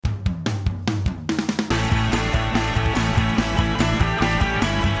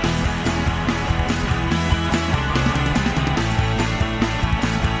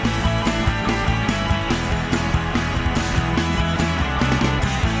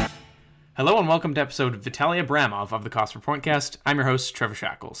Hello and welcome to episode Vitaly Abramov of the Cost per Pointcast. I'm your host, Trevor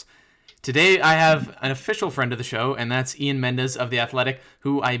Shackles. Today I have an official friend of the show, and that's Ian Mendes of The Athletic,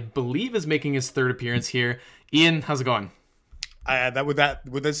 who I believe is making his third appearance here. Ian, how's it going?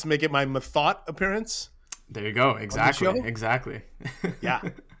 Would this make it my Methought appearance? There you go. Exactly. Yeah,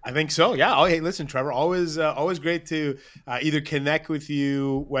 I think so. Yeah. Oh, hey, listen, Trevor. Always great to either connect with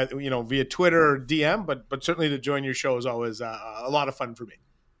you, via Twitter or DM, but certainly to join your show is always a lot of fun for me.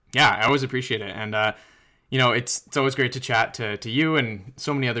 Yeah, I always appreciate it, and it's always great to chat to you and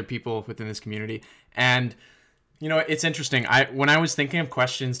so many other people within this community. And it's interesting. When I was thinking of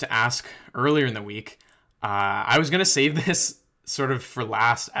questions to ask earlier in the week, I was gonna save this sort of for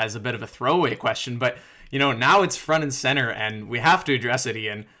last as a bit of a throwaway question, but now it's front and center, and we have to address it.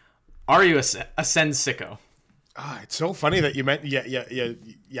 Ian, are you a Sens sicko? It's so funny that you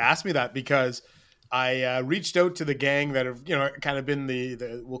you asked me that, because I reached out to the gang that have, kind of been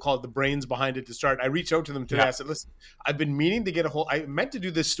the we'll call it the brains behind it to start. I reached out to them today. Yeah. I said, listen, I've been meaning to get I meant to do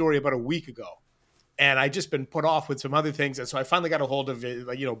this story about a week ago, and I just been put off with some other things. And so I finally got a hold of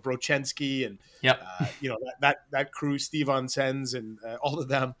Brochensky and, that crew, Steve on Sens and all of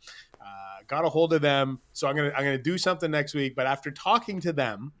them, got a hold of them. So I'm going to do something next week. But after talking to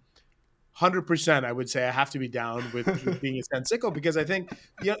them, 100%, I would say I have to be down with being a Sens sicko, because I think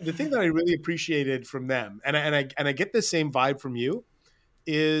the thing that I really appreciated from them, and I get the same vibe from you,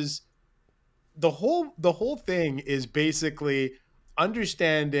 is the whole thing is basically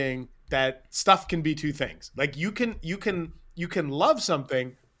understanding that stuff can be two things. Like you can love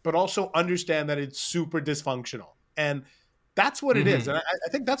something, but also understand that it's super dysfunctional, and that's what it is. And I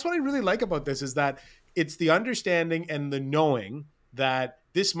think that's what I really like about this, is that it's the understanding and the knowing that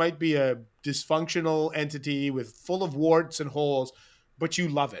this might be a dysfunctional entity with full of warts and holes, but you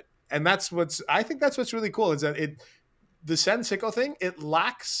love it. And I think that's what's really cool, is that the Sens sicko thing, it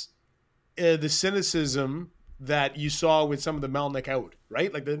lacks the cynicism that you saw with some of the Melnyk out,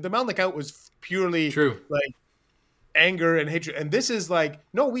 right? Like the Melnyk out was purely true, like anger and hatred. And this is like,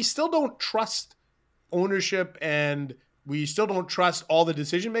 no, we still don't trust ownership, and we still don't trust all the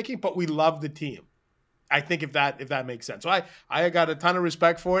decision making, but we love the team. I think if that makes sense. So I got a ton of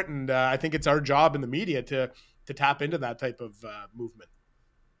respect for it, and I think it's our job in the media to tap into that type of movement.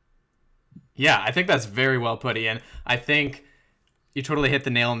 Yeah, I think that's very well put, Ian. I think you totally hit the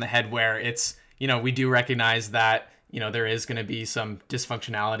nail on the head, where it's, we do recognize that, there is going to be some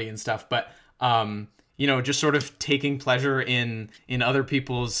dysfunctionality and stuff, but, just sort of taking pleasure in other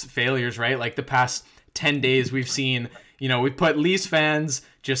people's failures, right? Like the past 10 days we've seen, we've put Leafs fans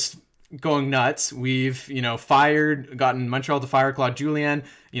just going nuts. We've, gotten Montreal to fire Claude Julien,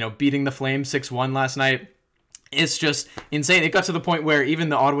 beating the Flames 6-1 last night. It's just insane. It got to the point where even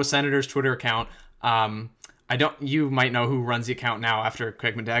the Ottawa Senators Twitter account, you might know who runs the account now after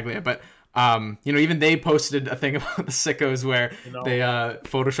Craig Medaglia, but even they posted a thing about the sickos where they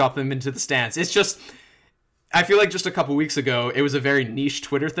photoshopped them into the stands. It's just, I feel like just a couple weeks ago, it was a very niche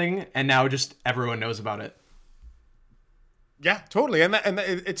Twitter thing, and now just everyone knows about it. Yeah, totally. And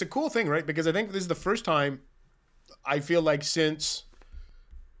it's a cool thing, right? Because I think this is the first time, I feel like, since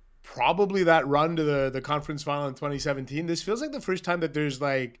probably that run to the conference final in 2017, this feels like the first time that there's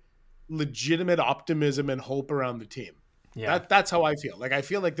like legitimate optimism and hope around the team. Yeah. That's how I feel. Like I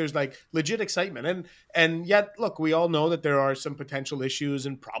feel like there's like legit excitement. And yet, look, we all know that there are some potential issues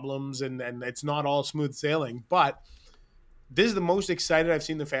and problems, and it's not all smooth sailing, but this is the most excited I've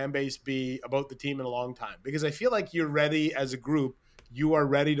seen the fan base be about the team in a long time, because I feel like you're ready as a group. You are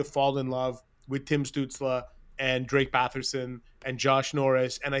ready to fall in love with Tim Stützle and Drake Batherson and Josh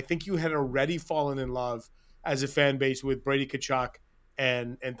Norris. And I think you had already fallen in love as a fan base with Brady Tkachuk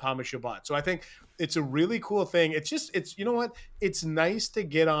and Thomas Chabot. So I think it's a really cool thing. It's you know what? It's nice to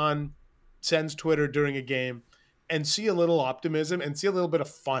get on Sens Twitter during a game and see a little optimism and see a little bit of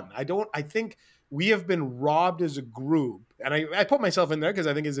fun. I think we have been robbed as a group, and I put myself in there because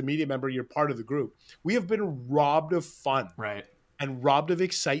I think as a media member, you're part of the group. We have been robbed of fun, right, and robbed of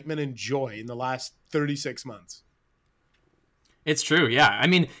excitement and joy in the last 36 months. It's true, yeah. I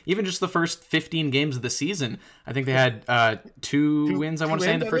mean, even just the first 15 games of the season, I think they had two wins, I want to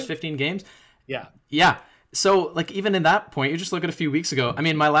say, in the first 15 games. Yeah. So, like, even in that point, you just look at a few weeks ago. I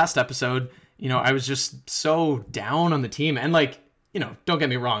mean, my last episode, I was just so down on the team, and like, don't get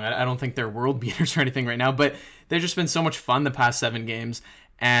me wrong, I don't think they're world beaters or anything right now, but they've just been so much fun the past 7 games.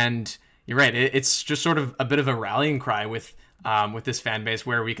 And you're right, it's just sort of a bit of a rallying cry with this fan base,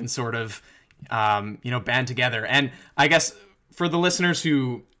 where we can sort of, band together. And I guess for the listeners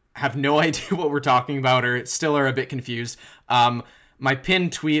who have no idea what we're talking about or still are a bit confused, my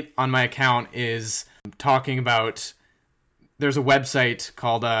pinned tweet on my account is talking about there's a website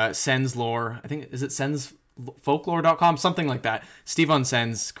called Sens Lore. I think, is it sensfolklore.com? Something like that. Steve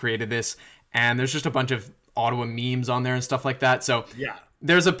Sens created this, and there's just a bunch of Ottawa memes on there and stuff like that. So Yeah.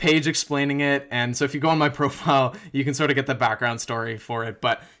 there's a page explaining it, and so if you go on my profile, you can sort of get the background story for it.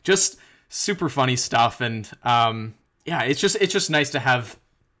 But just super funny stuff, and yeah, it's just nice to have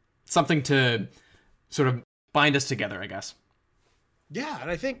something to sort of bind us together, I guess. Yeah,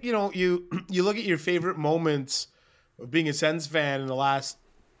 and I think you look at your favorite moments of being a Sens fan in the last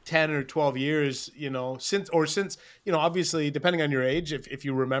 10 or 12 years, since obviously depending on your age, if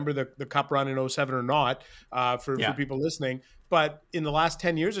you remember the cup run in '07 or not, for people listening, but in the last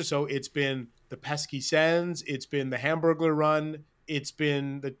 10 years or so, it's been the pesky Sens, it's been the Hamburglar run, it's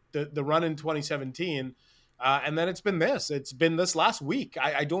been the run in 2017, and then it's been this last week.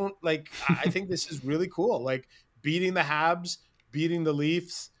 I think this is really cool, like beating the Habs, beating the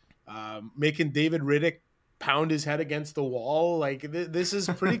Leafs, making David Riddick pound his head against the wall. Like this is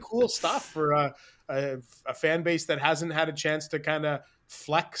pretty cool stuff for a fan base that hasn't had a chance to kind of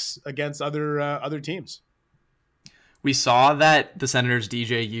flex against other teams. We saw that the Senators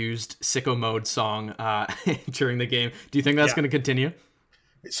DJ used Sicko Mode song during the game. Do you think that's going to continue?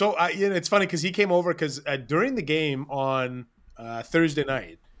 So it's funny because he came over because during the game on Thursday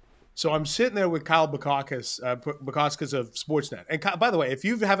night. So I'm sitting there with Kyle Bukakis of Sportsnet. And Kyle, by the way, if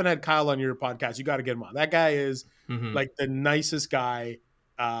you haven't had Kyle on your podcast, you got to get him on. That guy is like the nicest guy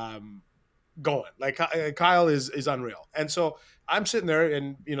going. Like Kyle is unreal. And so I'm sitting there,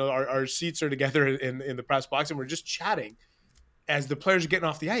 and our seats are together in the press box, and we're just chatting as the players are getting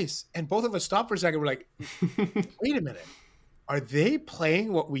off the ice. And both of us stop for a second. We're like, wait a minute. Are they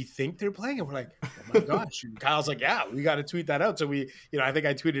playing what we think they're playing? And we're like, oh my gosh. And Kyle's like, yeah, we got to tweet that out. So I think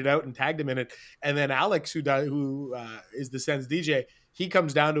I tweeted out and tagged him in it. And then Alex, who is the Sens DJ, he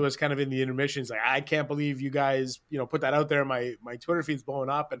comes down to us kind of in the intermissions. Like, I can't believe you guys, put that out there. My Twitter feed's blowing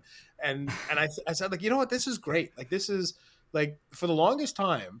up. And I said, like, you know what? This is great. Like, this is like, for the longest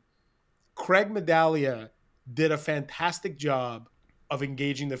time, Craig Medaglia did a fantastic job of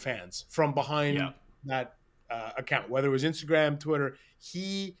engaging the fans from behind that account, whether it was Instagram, Twitter.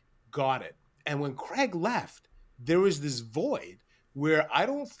 He got it. And when Craig left, there was this void where I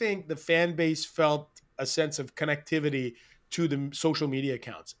don't think the fan base felt a sense of connectivity to the social media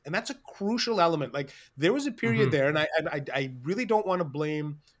accounts. And that's a crucial element. Like, there was a period there, and I really don't want to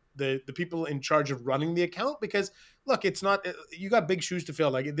blame the people in charge of running the account, because look, it's not, you got big shoes to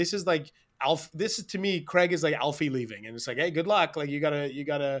fill. Like, this is like this is, to me, Craig is like Alfie leaving, and it's like, hey, good luck. Like, you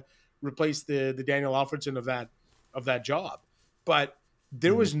gotta replace the Daniel Alfredson of that job. But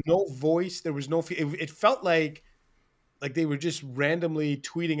there was no voice. There was no, it felt like they were just randomly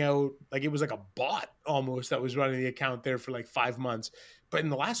tweeting out, like it was like a bot almost that was running the account there for like 5 months. But in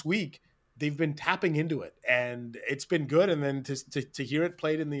the last week, they've been tapping into it, and it's been good. And then to hear it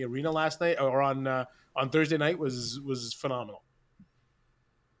played in the arena last night, or on Thursday night, was phenomenal.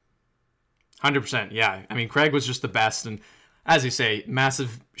 100%. Yeah. I mean, Craig was just the best. And as you say,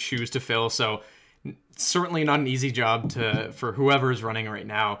 massive shoes to fill. So certainly not an easy job for whoever is running right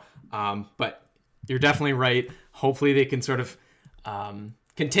now. But you're definitely right. Hopefully they can sort of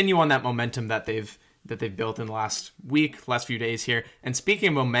continue on that momentum that they've built in the last week, last few days here. And speaking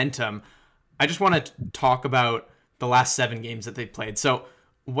of momentum, I just want to talk about the last 7 games that they've played. So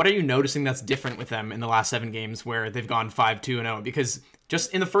what are you noticing that's different with them in the last 7 games where they've gone 5-2-0? Because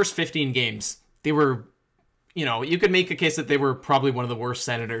just in the first 15 games, they were, you could make a case that they were probably one of the worst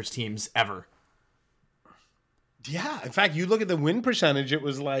Senators teams ever. Yeah. In fact, you look at the win percentage, it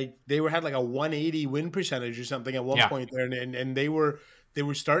was like they had like a 180 win percentage or something at one point there. And they were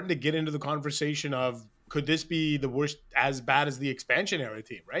starting to get into the conversation of, could this be the worst, as bad as the expansion era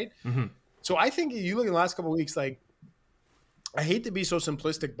team, right? Mm-hmm. So I think you look at the last couple of weeks, like, I hate to be so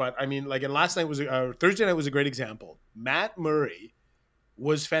simplistic, but I mean, like, and last night Thursday night was a great example. Matt Murray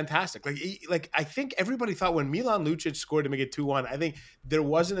was fantastic. Like I think everybody thought when Milan Lucic scored to make it 2-1, I think there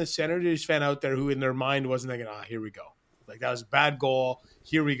wasn't a Senators fan out there who in their mind wasn't thinking, here we go. Like, that was a bad goal.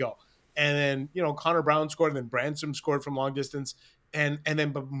 Here we go. And then, Connor Brown scored, and then Branson scored from long distance.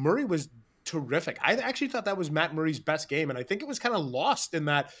 But Murray was terrific. I actually thought that was Matt Murray's best game. And I think it was kind of lost in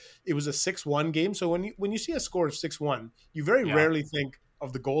that it was a 6-1 game. So when you see a score of 6-1, you very rarely think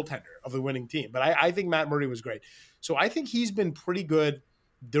of the goaltender of the winning team. But I think Matt Murray was great. So I think he's been pretty good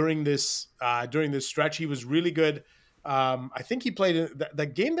during this stretch. He was really good. I think he played the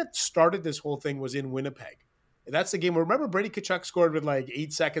game that started this whole thing was in Winnipeg. That's the game where, remember, Brady Tkachuk scored with like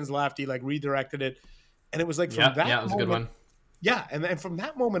 8 seconds left. He like redirected it. And it was like from that it was a good one. Yeah. And then from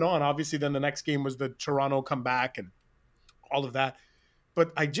that moment on, obviously then the next game was the Toronto comeback and all of that.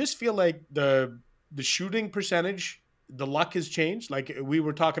 But I just feel like the shooting percentage the luck has changed. Like we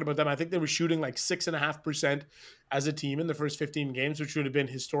were talking about them, I think they were shooting like 6.5% as a team in the first 15 games, which would have been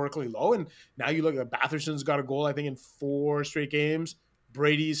historically low. And now you look at Batherson's got a goal, I think, in 4 straight games.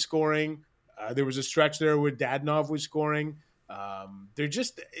 Brady's scoring. There was a stretch there where Dadonov was scoring. They're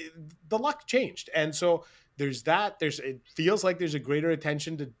just the luck changed, and so there's that. It feels like there's a greater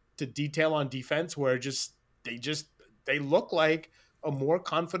attention to detail on defense, where they look like a more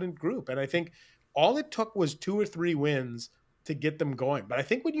confident group, and I think all it took was 2 or 3 wins to get them going. But I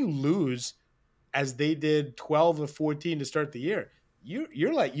think when you lose, as they did 12 of 14 to start the year,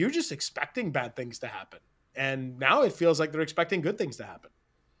 you're just expecting bad things to happen, and now it feels like they're expecting good things to happen.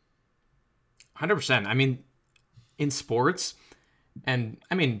 100%. I mean, in sports, and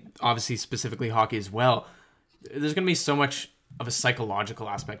I mean, obviously specifically hockey as well, there's going to be so much of a psychological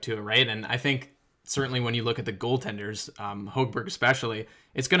aspect to it, right? And I think certainly when you look at the goaltenders, Högberg especially,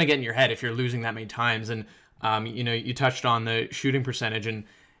 it's going to get in your head if you're losing that many times. And, you touched on the shooting percentage, and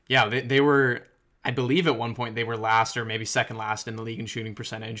yeah, they were, I believe at one point they were last or maybe second last in the league in shooting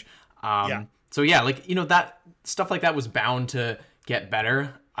percentage. So yeah, like, that stuff like that was bound to get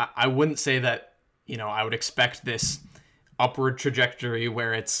better. I wouldn't say that, I would expect this upward trajectory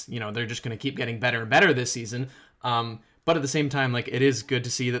where it's, they're just going to keep getting better and better this season. But at the same time, like, it is good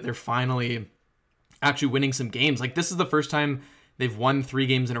to see that they're finally actually winning some games. Like, this is the first time they've won 3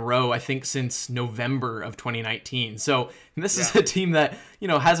 games in a row, I think, since November of 2019. So this is a team that,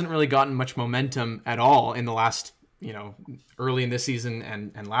 hasn't really gotten much momentum at all in the last, early in this season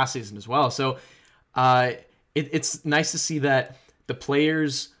and last season as well. So it's nice to see that the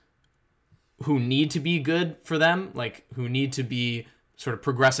players who need to be good for them, like who need to be sort of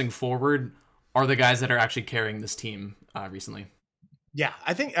progressing forward, are the guys that are actually carrying this team recently. Yeah,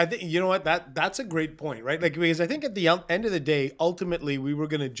 I think you know what, that's a great point, right? Like, because I think at the end of the day, ultimately we were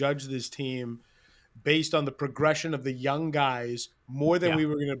going to judge this team based on the progression of the young guys more than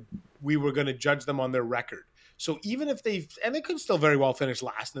we were going to judge them on their record. So even if they could still very well finish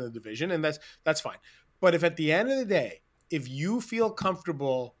last in the division, and that's fine. But if at the end of the day, if you feel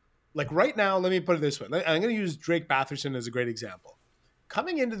comfortable, like right now, let me put it this way. I'm going to use Drake Batherson as a great example.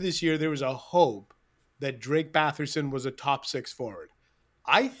 Coming into this year, there was a hope that Drake Batherson was a top 6 forward.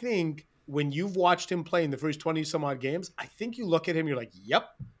 I think when you've watched him play in the first 20 some odd games, I think you look at him, you're like, yep,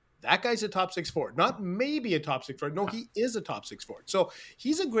 that guy's a top 6 forward. Not maybe a top 6 forward. No, he is a top 6 forward. So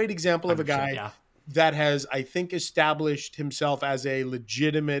he's a great example of a guy that has, I think, established himself as a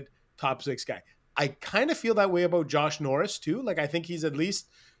legitimate top 6 guy. I kind of feel that way about Josh Norris too. Like, I think he's at least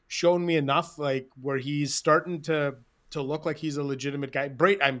shown me enough, like, where he's starting to look like he's a legitimate guy.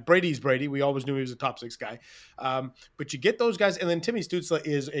 Brady's Brady. We always knew he was a top 6 guy. But you get those guys, and then Timmy Stützle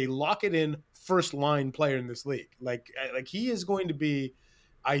is a lock-it-in first-line player in this league. Like he is going to be,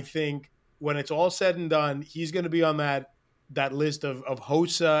 I think, when it's all said and done, he's going to be on that list of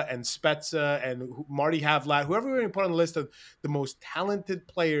Hossa and Spezza and Marty Havlat, whoever we're going to put on the list of the most talented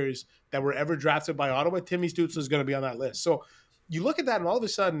players that were ever drafted by Ottawa. Timmy Stützle is going to be on that list. So you look at that, and all of a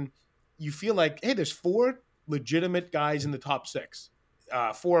sudden, you feel like, hey, there's 4 legitimate guys in the top 6,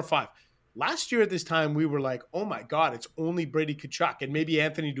 4 or 5. Last year at this time, we were like, oh my God, it's only Brady Tkachuk and maybe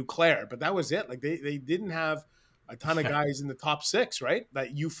Anthony Duclair, but that was it. Like they didn't have a ton of guys in the top 6, right?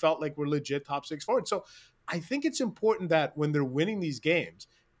 That you felt like were legit top 6 forward. So I think it's important that when they're winning these games,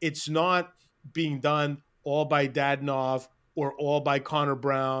 it's not being done all by Dadonov or all by Connor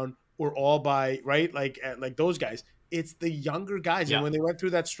Brown or all by, right? Like those guys. It's the younger guys. Yeah. And when they went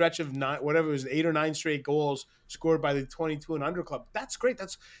through that stretch of 8 or 9 straight goals scored by the 22 and under club, that's great.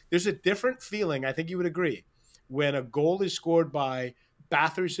 There's a different feeling, I think you would agree, when a goal is scored by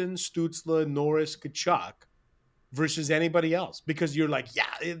Batherson, Stützle, Norris, Tkachuk versus anybody else, because you're like,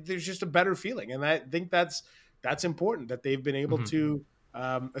 there's just a better feeling. And I think that's important that they've been able to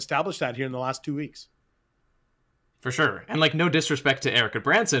establish that here in the last 2 weeks. For sure. And like, no disrespect to Eric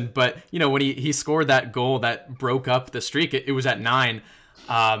Branson, but when he scored that goal that broke up the streak, it was at 9.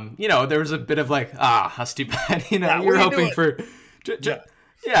 There was a bit of like, that's too bad. You're hoping for,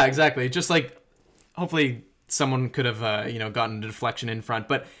 yeah, exactly. Just like, hopefully someone could have, gotten a deflection in front,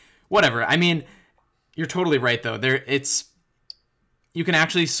 but whatever. I mean, you're totally right though. You can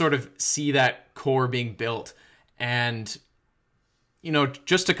actually sort of see that core being built, and,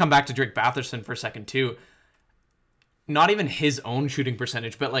 just to come back to Drake Batherson for a second too, not even his own shooting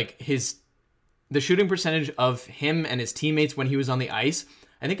percentage, but like the shooting percentage of him and his teammates when he was on the ice,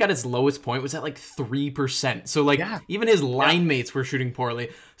 I think at its lowest point was at like 3%. So like even his line mates were shooting poorly.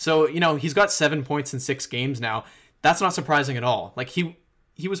 So, he's got 7 points in 6 games now. That's not surprising at all. Like he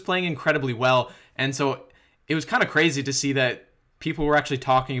was playing incredibly well. And so it was kind of crazy to see that, people were actually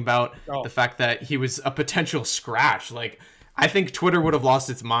talking about the fact that he was a potential scratch. Like, I think Twitter would have lost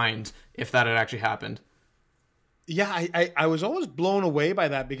its mind if that had actually happened. Yeah, I was always blown away by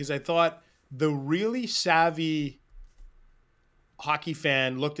that because I thought the really savvy hockey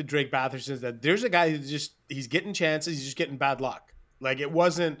fan looked at Drake Batherson and said, there's a guy who's he's getting chances, he's just getting bad luck. Like, it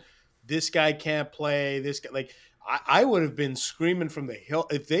wasn't, this guy can't play, this guy, like, I would have been screaming from the hill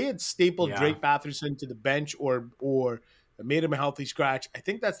if they had stapled Drake Batherson to the bench or made him a healthy scratch. I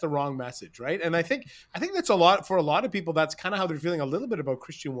think that's the wrong message, right? And I think that's a lot for a lot of people. That's kind of how they're feeling a little bit about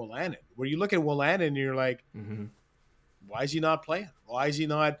Christian Wolanin, where you look at Wolanin and you're like, why is he not playing? Why is he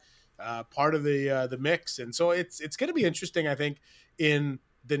not part of the mix? And so it's going to be interesting. I think in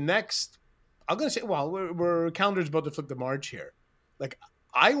the next, I'm going to say, well, we're calendar's about to flip the March here. Like,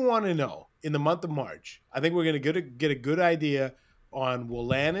 I want to know in the month of March, I think we're going to get a good idea on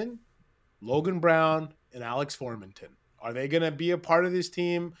Wolanin, Logan Brown, and Alex Formenton. Are they going to be a part of this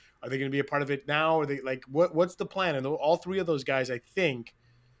team? Are they going to be a part of it now? Are they like, what's the plan? And all three of those guys, I think,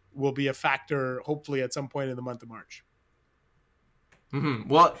 will be a factor, hopefully, at some point in the month of March.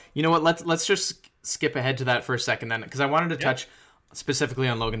 Well, you know what? Let's just skip ahead to that for a second then, because I wanted to touch specifically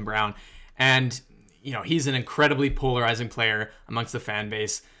on Logan Brown. And, you know, he's an incredibly polarizing player amongst the fan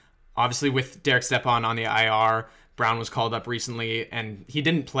base. Obviously, with Derek Stepan on the IR, Brown was called up recently, and he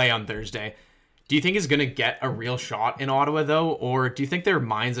didn't play on Thursday. Do you think he's going to get a real shot in Ottawa, though? Or do you think their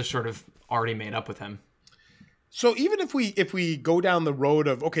minds are sort of already made up with him? So even if we go down the road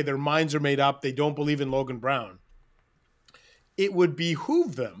of, okay, their minds are made up, they don't believe in Logan Brown, it would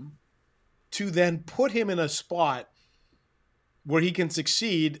behoove them to then put him in a spot where he can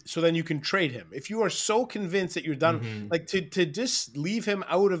succeed, so then you can trade him. If you are so convinced that you're done, like to just leave him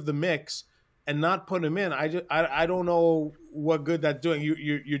out of the mix and not put him in, I don't know what good that's doing.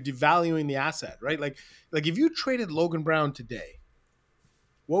 You're devaluing the asset, right? Like if you traded Logan Brown today,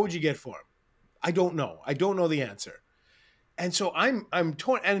 what would you get for him? I don't know. I don't know the answer. And so I'm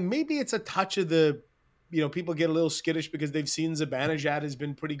torn. And maybe it's a touch of the, you know, people get a little skittish because they've seen Zibanejad has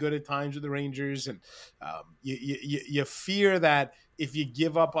been pretty good at times with the Rangers. And you fear that if you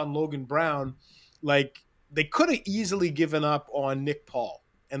give up on Logan Brown, like they could have easily given up on Nick Paul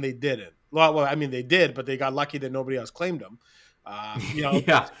and they didn't. Well, I mean, they did, but they got lucky that nobody else claimed him. You know,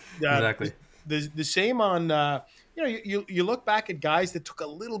 exactly. The same on, you know, you look back at guys that took a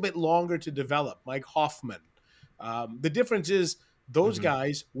little bit longer to develop, Mike Hoffman. The difference is those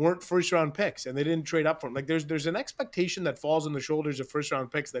guys weren't first round picks and they didn't trade up for them. Like there's an expectation that falls on the shoulders of first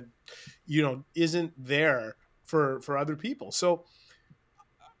round picks that, you know, isn't there for other people. So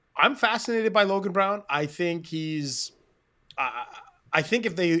I'm fascinated by Logan Brown. I think he's, I think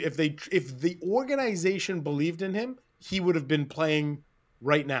if the organization believed in him, he would have been playing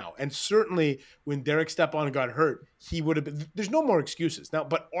right now. And certainly when Derek Stepan got hurt, he would have been, there's no more excuses now,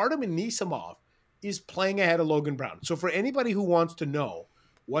 but Artem Anisimov is playing ahead of Logan Brown. So for anybody who wants to know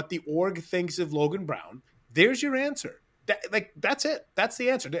what the org thinks of Logan Brown, there's your answer. That's it. That's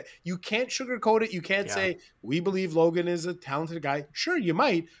the answer. You can't sugarcoat it. You can't say, we believe Logan is a talented guy. Sure, you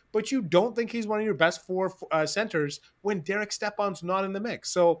might, but you don't think he's one of your best four centers when Derek Stepan's not in the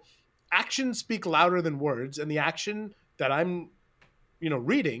mix. So actions speak louder than words. And the action that I'm, you know,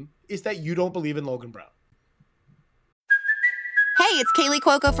 reading is that you don't believe in Logan Brown. Hey, it's Kaylee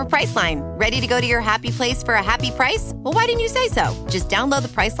Cuoco for Priceline. Ready to go to your happy place for a happy price? Well, why didn't you say so? Just download the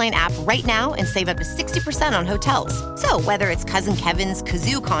Priceline app right now and save up to 60% on hotels. So whether it's Cousin Kevin's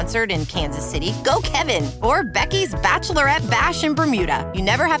Kazoo Concert in Kansas City, go Kevin, or Becky's Bachelorette Bash in Bermuda, you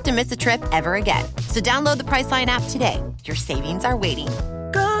never have to miss a trip ever again. So download the Priceline app today. Your savings are waiting.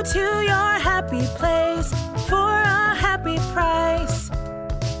 Go to your happy place for a happy price.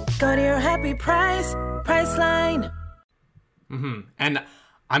 Go to your happy price, Priceline. And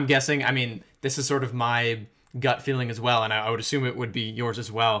I'm guessing, I mean, this is sort of my gut feeling as well, and I would assume it would be yours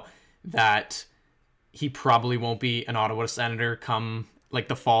as well, that he probably won't be an Ottawa Senator come like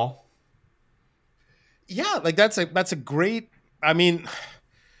the fall. Yeah, like that's a great, I mean,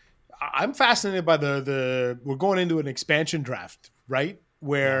 I'm fascinated by the we're going into an expansion draft, right?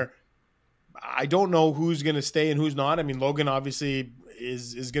 Where I don't know who's going to stay and who's not. I mean, Logan obviously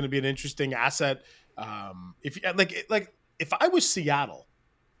is going to be an interesting asset. If I was Seattle,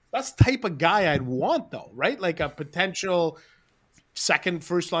 that's the type of guy I'd want, though, right? Like a potential second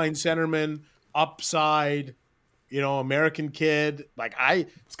first line centerman, upside, you know, American kid. Like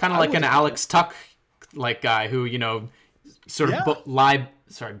it's kind of like an Alex Tuck like guy who, you know, sort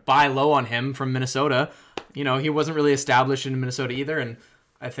of buy low on him from Minnesota. You know, he wasn't really established in Minnesota either, and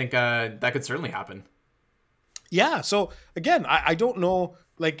I think that could certainly happen. Yeah. So again, I don't know,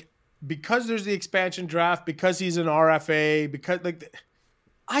 like, because there's the expansion draft, because he's an RFA, because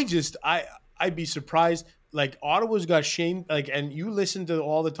I'd be surprised. Like Ottawa's got Shane, like, and you listen to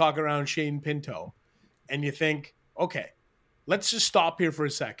all the talk around Shane Pinto, and you think, okay, let's just stop here for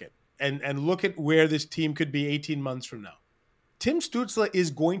a second and look at where this team could be 18 months from now. Tim Stützle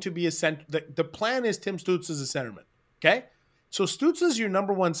is going to be a center. The plan is Tim Stützle is a centerman. Okay, so Stützle is your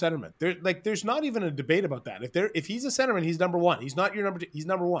number one centerman. There's not even a debate about that. If he's a centerman, he's number one. He's not your number two. He's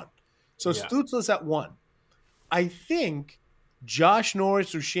number one. So yeah. Stützle's at one. I think Josh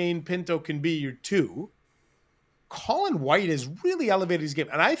Norris or Shane Pinto can be your two. Colin White has really elevated his game.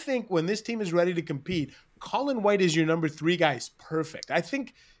 And I think when this team is ready to compete, Colin White is your number three guy. Is perfect. I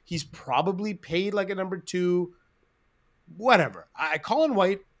think he's probably paid like a number two, whatever. Colin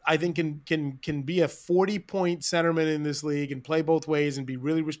White, I think, can be a 40-point centerman in this league and play both ways and be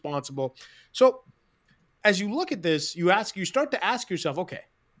really responsible. So as you look at this, you start to ask yourself, okay,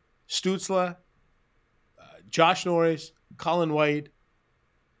 Stützle, Josh Norris, Colin White,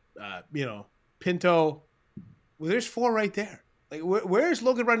 Pinto. Well, there's four right there. Like, where is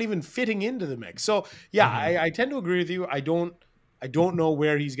Logan Brown even fitting into the mix? So, yeah, I tend to agree with you. I don't know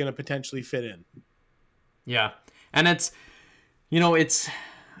where he's going to potentially fit in. Yeah, and it's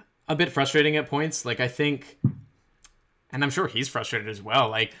a bit frustrating at points. Like, I think, and I'm sure he's frustrated as well.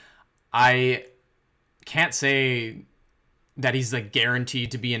 Like, I can't say that he's like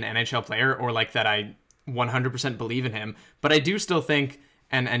guaranteed to be an NHL player or like that I 100% believe in him, but I do still think,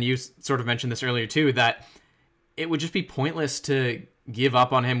 and you sort of mentioned this earlier too, that it would just be pointless to give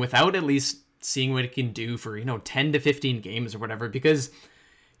up on him without at least seeing what he can do for, 10 to 15 games or whatever. Because,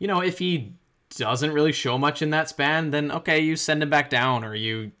 if he doesn't really show much in that span, then okay, you send him back down or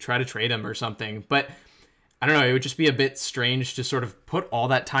you try to trade him or something. But I don't know, it would just be a bit strange to sort of put all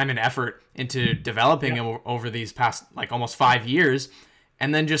that time and effort into developing him over these past like almost 5 years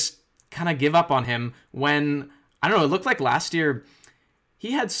and then just kind of give up on him when, I don't know, it looked like last year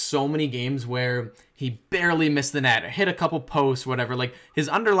he had so many games where he barely missed the net, hit a couple posts, whatever. Like, his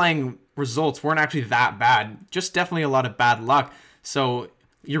underlying results weren't actually that bad, just definitely a lot of bad luck. So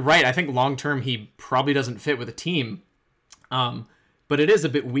you're right. I think long-term he probably doesn't fit with a team. But it is a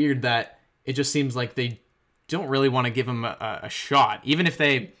bit weird that it just seems like they don't really want to give him a shot, even if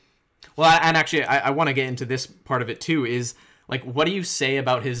they... Well, and actually, I want to get into this part of it too, is like, what do you say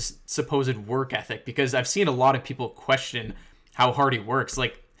about his supposed work ethic? Because I've seen a lot of people question how hard he works.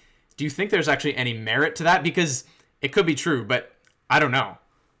 Like, do you think there's actually any merit to that? Because it could be true, but I don't know.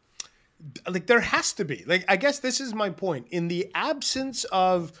 Like, there has to be. Like, I guess this is my point. In the absence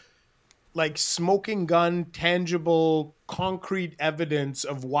of like smoking gun, tangible, concrete evidence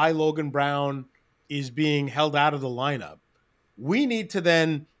of why Logan Brown is being held out of the lineup, we need to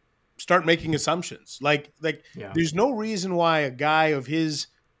then start making assumptions. Like There's no reason why a guy of his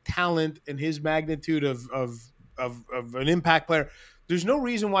talent and his magnitude of an impact player, there's no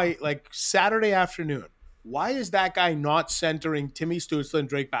reason why, like, Saturday afternoon, why is that guy not centering Timmy Stützle and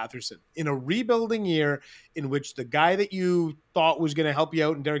Drake Batherson in a rebuilding year in which the guy that you thought was going to help you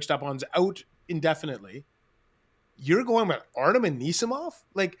out and Derek Stepan's out indefinitely? You're going with Artem and Nisimov?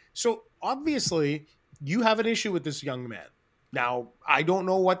 Like, so obviously you have an issue with this young man. Now, I don't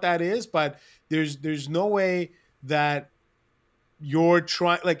know what that is, but there's no way that you're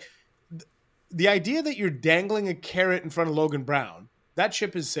trying, like, the idea that you're dangling a carrot in front of Logan Brown, that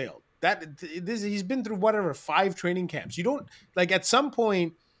ship has sailed. He's been through whatever 5 training camps. You don't, like, at some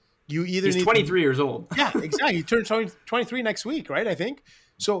point you either he's 23 years old. Yeah, exactly. He turns 23 next week, right? I think.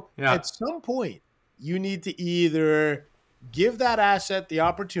 So At some point you need to either give that asset the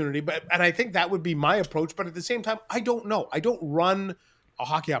opportunity, and I think that would be my approach. But at the same time, I don't know. I don't run a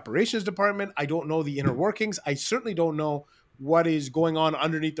hockey operations department. I don't know the inner workings. I certainly don't know what is going on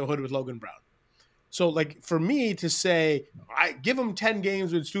underneath the hood with Logan Brown. So, like, for me to say, I give him 10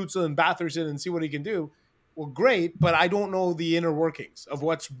 games with Stützle and Batherson and see what he can do, well, great, but I don't know the inner workings of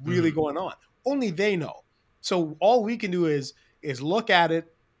what's really going on. Only they know. So all we can do is look at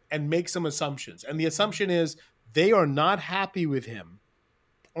it and make some assumptions. And the assumption is they are not happy with him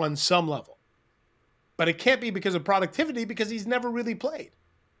on some level. But it can't be because of productivity, because he's never really played.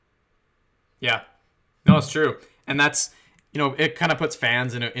 Yeah. No, it's true. And that's... it kind of puts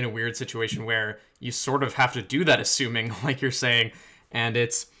fans in a weird situation where you sort of have to do that assuming, like you're saying. And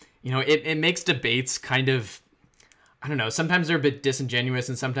it's, it makes debates kind of, I don't know, sometimes they're a bit disingenuous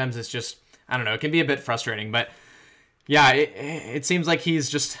and sometimes it's just, I don't know, it can be a bit frustrating. But yeah, it seems like he's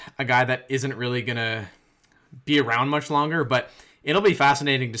just a guy that isn't really going to be around much longer. But it'll be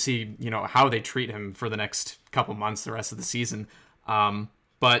fascinating to see, how they treat him for the next couple months, the rest of the season.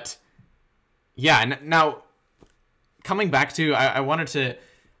 But yeah, now... Coming back to, I wanted to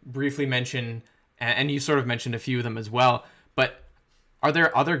briefly mention, and you sort of mentioned a few of them as well, but are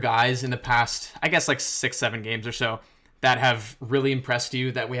there other guys in the past, I guess like 6-7 games or so, that have really impressed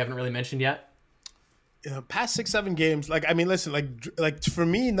you that we haven't really mentioned yet? Past 6-7 games, like, I mean, listen, like for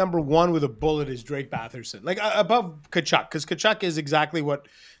me, number one with a bullet is Drake Batherson, like above Tkachuk, because Tkachuk is exactly what,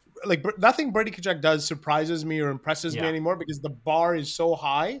 like, nothing Brady Tkachuk does surprises me or impresses me anymore, because the bar is so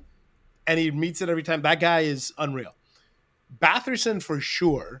high and he meets it every time. That guy is unreal. Batherson for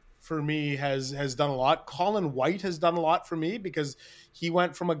sure for me has done a lot. Colin White has done a lot for me, because he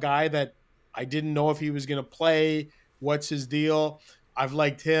went from a guy that I didn't know if he was going to play. What's his deal? I've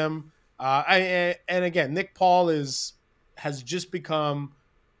liked him. And again, Nick Paul has just become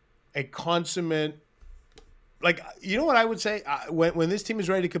a consummate. Like, you know what I would say? When this team is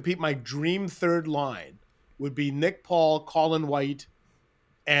ready to compete, my dream third line would be Nick Paul, Colin White,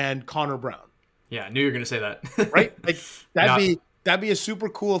 and Connor Brown. Yeah, I knew you were going to say that. Right? Like, that'd be a super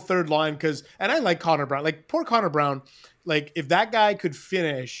cool third line, and I like Connor Brown. Like, poor Connor Brown, like, if that guy could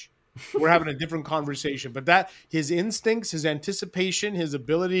finish, we're having a different conversation. But that, his instincts, his anticipation, his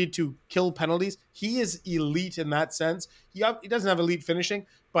ability to kill penalties, he is elite in that sense. He doesn't have elite finishing,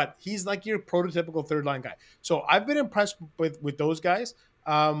 but he's like your prototypical third line guy. So I've been impressed with those guys.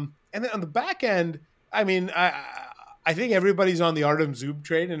 And then on the back end, I mean, I think everybody's on the Artem Zub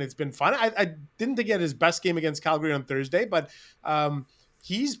trade, and it's been fun. I didn't think he had his best game against Calgary on Thursday, but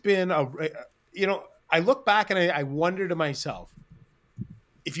he's been I look back and I wonder to myself,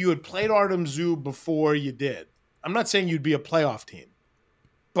 if you had played Artem Zub before you did, I'm not saying you'd be a playoff team,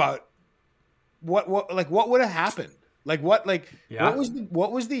 but what would have happened? What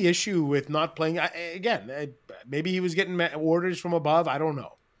was the issue with not playing? Maybe he was getting orders from above. I don't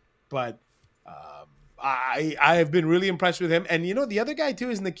know, but I have been really impressed with him. And the other guy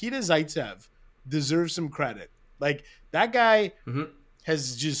too is Nikita Zaitsev. Deserves some credit. Like, that guy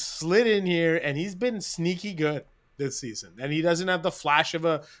has just slid in here, and he's been sneaky good this season. And he doesn't have the flash of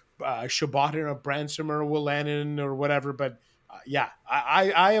a Shabbat or a Branson or a Willanen or whatever. But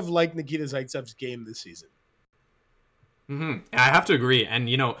I have liked Nikita Zaitsev's game this season. I have to agree. And,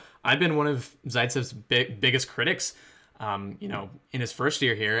 I've been one of Zaitsev's biggest critics, in his first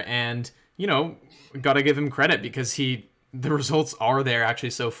year here. And, got to give him credit, because the results are there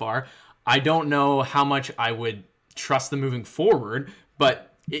actually so far. I don't know how much I would trust them moving forward,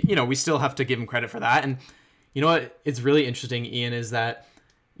 but, we still have to give him credit for that. And, you know what? It's really interesting, Ian, is that,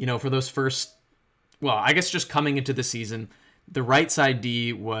 for those first, I guess just coming into the season, the right side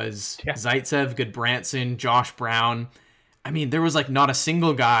D was Zaitsev, Goodbranson, Josh Brown. I mean, there was like not a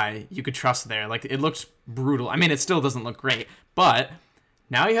single guy you could trust there. Like, it looked brutal. I mean, it still doesn't look great, but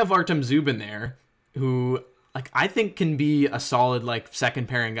now you have Artem Zub in there, who, like, I think can be a solid, like, second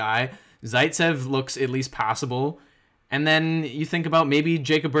pairing guy. Zaitsev looks at least passable. And then you think about maybe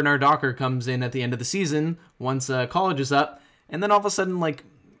Jacob Bernard-Docker comes in at the end of the season once college is up, and then all of a sudden, like,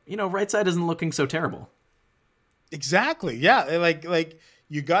 right side isn't looking so terrible. Exactly. Yeah. Like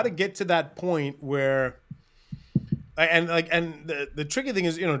you got to get to that point where, and the tricky thing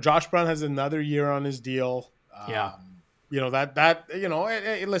is, Josh Brown has another year on his deal.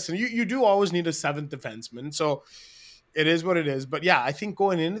 Listen, you do always need a seventh defenseman. So it is what it is. But yeah, I think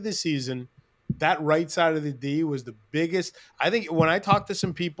going into the season, that right side of the D was the biggest. I think when I talked to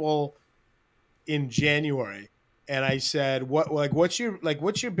some people in January and I said, what's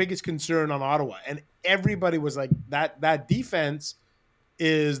your biggest concern on Ottawa? And everybody was like, that defense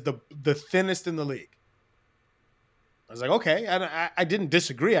is the thinnest in the league. I was like, okay. And I didn't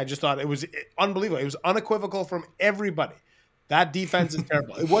disagree. I just thought it was unbelievable. It was unequivocal from everybody. That defense is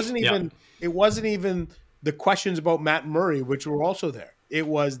terrible. It wasn't even the questions about Matt Murray, which were also there. It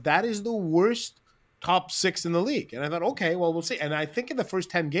was, that is the worst top six in the league. And I thought, okay, well, we'll see. And I think in the first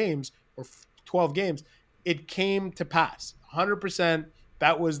 10 games or 12 games, it came to pass. 100%,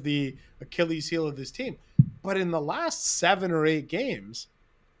 that was the Achilles heel of this team. But in the last 7 or 8 games,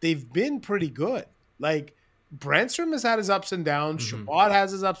 they've been pretty good. Like, Brandstrom has had his ups and downs. Shabbat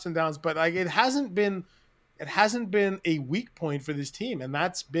has his ups and downs. But like, it hasn't been a weak point for this team. And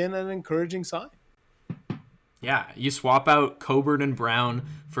that's been an encouraging sign. Yeah, you swap out Coburn and Brown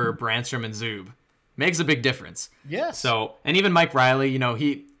for Brandstrom and Zub. Makes a big difference. Yes. So, and even Mike Riley,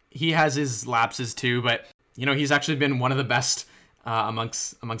 he has his lapses too, but he's actually been one of the best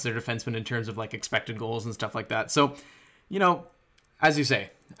amongst their defensemen in terms of like expected goals and stuff like that. So, as you say,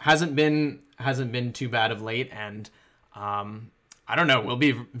 hasn't been too bad of late, and I don't know. Will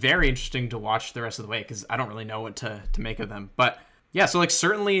be very interesting to watch the rest of the way, because I don't really know what to make of them. But yeah, so like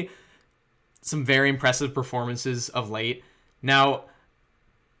certainly some very impressive performances of late. Now,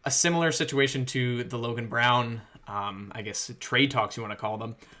 a similar situation to the Logan Brown I guess trade talks you want to call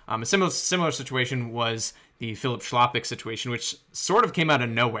them. A similar situation was the Philip Schlappick situation, which sort of came out of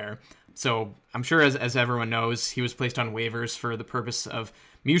nowhere. So I'm sure, as everyone knows, he was placed on waivers for the purpose of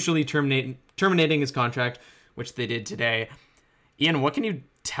mutually terminating his contract, which they did today. Ian, what can you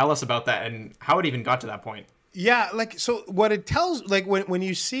tell us about that and how it even got to that point? Yeah, like, so what it tells, like, when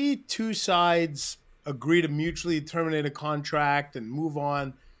you see two sides agree to mutually terminate a contract and move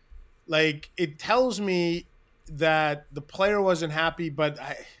on, like, it tells me that the player wasn't happy, but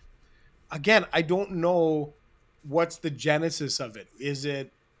I don't know what's the genesis of it. Is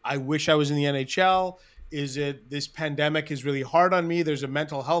it, I wish I was in the NHL? Is it, this pandemic is really hard on me, there's a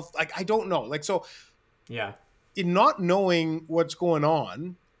mental health, like, I don't know. Like, so yeah, in not knowing what's going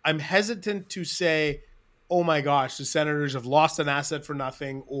on, I'm hesitant to say, oh my gosh, the Senators have lost an asset for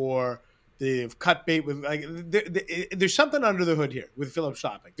nothing, or they've cut bait with, like, there's something under the hood here with Philip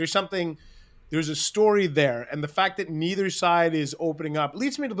Schlappick. There's a story there. And the fact that neither side is opening up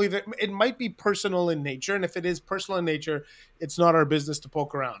leads me to believe that it might be personal in nature. And if it is personal in nature, it's not our business to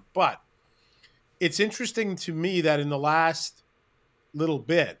poke around. But it's interesting to me that in the last little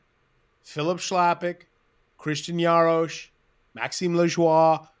bit, Philip Schlappick, Christian Jaros, Maxime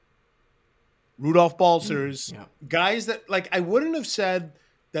Lajoie, Rudolph Balcers, guys that, like, I wouldn't have said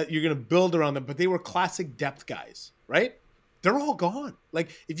that you're going to build around them, but they were classic depth guys, right? They're all gone. Like,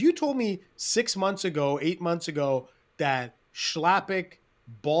 if you told me 6 months ago, 8 months ago, that Schlappick,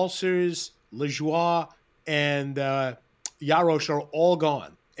 Balcers, Lajoie, and Jaros are all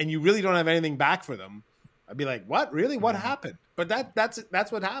gone, and you really don't have anything back for them, I'd be like, what? Really? What happened? But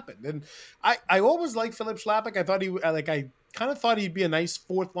that's what happened. And I always liked Philip Schlappick. I kind of thought he'd be a nice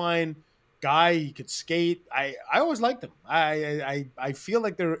fourth line guy. He could skate. I always liked him. I feel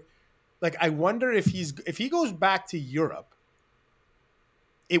like they're, like, I wonder if he goes back to Europe,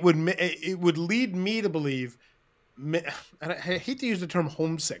 it would lead me to believe, and I hate to use the term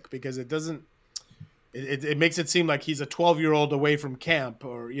homesick because it doesn't, it makes it seem like he's a 12-year-old away from camp,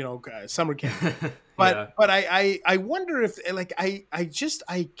 or, summer camp. But I wonder if, like,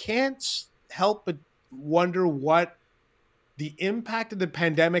 I can't help but wonder what the impact of the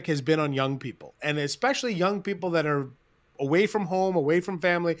pandemic has been on young people, and especially young people that are away from home, away from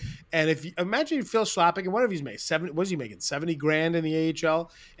family. And if you imagine Phil Schlappick, and what if he's making $70,000 in the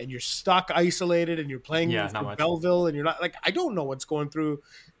AHL, and you're stuck isolated, and you're playing for Belleville, and you're not, like, I don't know what's going through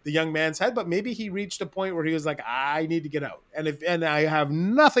the young man's head, but maybe he reached a point where he was like, I need to get out. And I have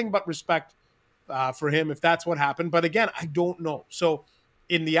nothing but respect for him if that's what happened. But again, I don't know. So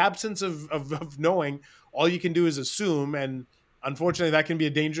in the absence of knowing, all you can do is assume, and unfortunately that can be a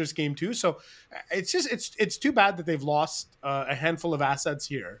dangerous game too. So it's too bad that they've lost a handful of assets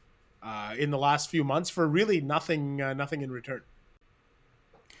here in the last few months for really nothing in return.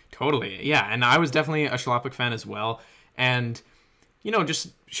 Totally. Yeah. And I was definitely a Schlappick fan as well. And,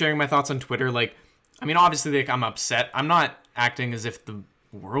 just sharing my thoughts on Twitter, like, I mean, obviously, like, I'm upset. I'm not acting as if the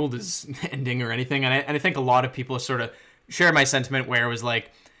world is ending or anything. And I think a lot of people sort of share my sentiment, where it was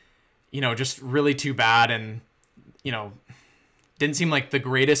like, just really too bad. And, didn't seem like the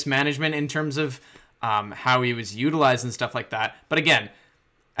greatest management in terms of how he was utilized and stuff like that. But again,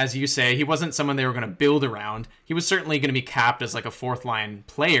 as you say, he wasn't someone they were going to build around. He was certainly going to be capped as like a fourth line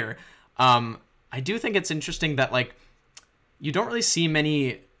player. I do think it's interesting that, like, you don't really see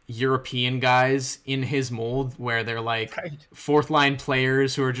many European guys in his mold where they're like fourth line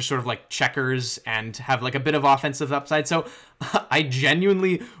players who are just sort of like checkers and have like a bit of offensive upside. So I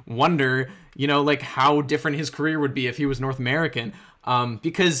genuinely wonder, like, how different his career would be if he was North American.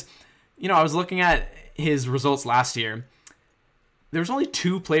 Because, I was looking at his results last year. There's only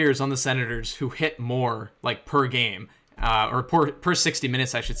 2 players on the Senators who hit more, like, per game, or per 60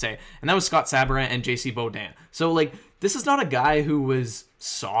 minutes, I should say. And that was Scott Sabourin and JC Beaudin. So, like, this is not a guy who was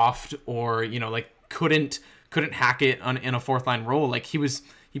soft or, like, couldn't hack it in a fourth line role. Like,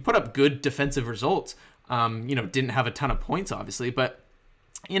 he put up good defensive results. Didn't have a ton of points, obviously, but,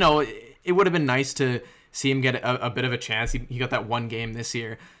 it would have been nice to see him get a bit of a chance. He got that one game this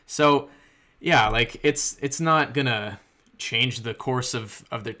year. So, yeah, like, it's not gonna change the course of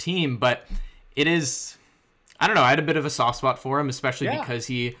their team, but it is, I don't know, I had a bit of a soft spot for him, especially because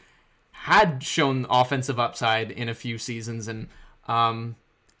he had shown offensive upside in a few seasons. And,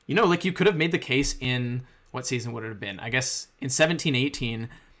 like, you could have made the case in, what season would it have been? I guess in 17-18,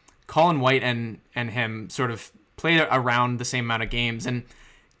 Colin White and him sort of played around the same amount of games. And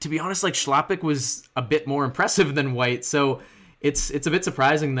to be honest, like, Schlappick was a bit more impressive than White. So it's a bit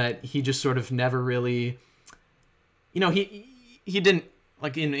surprising that he just sort of never really, he didn't,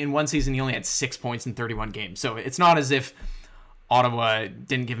 like, in one season, he only had 6 points in 31 games. So it's not as if Ottawa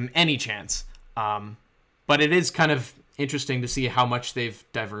didn't give him any chance. But But it is kind of interesting to see how much they've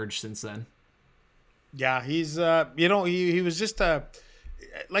diverged since then. Yeah, he's he was just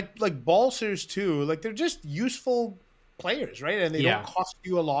like Balsers too. Like they're just useful players, right? And they don't cost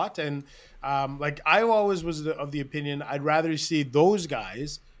you a lot. And like I always was of the opinion I'd rather see those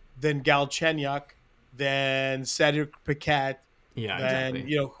guys than Galchenyuk, than Cedric Paquette, than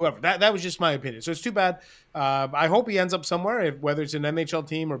whoever. That was just my opinion. So it's too bad. I hope he ends up somewhere, whether it's an NHL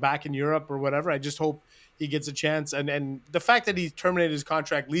team or back in Europe or whatever. I just hope he gets a chance. And the fact that he terminated his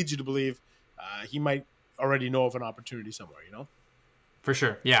contract leads you to believe he might already know of an opportunity somewhere, For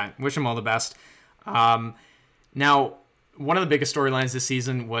sure. Yeah. Wish him all the best. Now, one of the biggest storylines this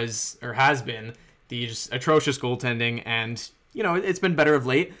season has been the just atrocious goaltending. And, it's been better of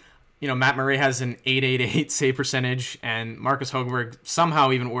late. Matt Murray has an .888 save percentage and Marcus Högberg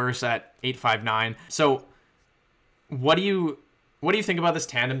somehow even worse at .859. So what do you think about this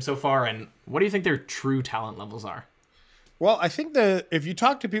tandem so far? And what do you think their true talent levels are? Well, I think if you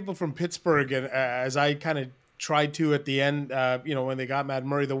talk to people from Pittsburgh, and as I kind of tried to at the end, when they got Matt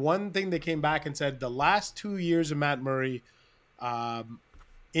Murray, the one thing they came back and said, the last 2 years of Matt Murray,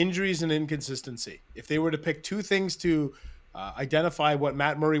 injuries and inconsistency. If they were to pick two things to identify what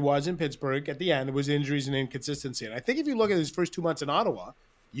Matt Murray was in Pittsburgh at the end, it was injuries and inconsistency. And I think if you look at his first 2 months in Ottawa,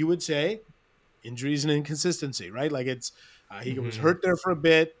 you would say injuries and inconsistency, right? Like he was hurt there for a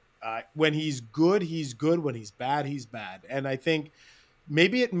bit. When he's good, he's good. When he's bad, he's bad. And I think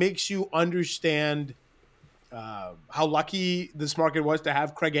maybe it makes you understand how lucky this market was to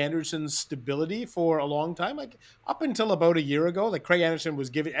have Craig Anderson's stability for a long time. Like up until about a year ago, like Craig Anderson was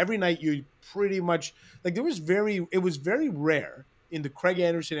given every night. You pretty much like it was very rare in the Craig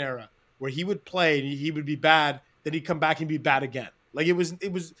Anderson era where he would play and he would be bad, then he'd come back and be bad again. Like it was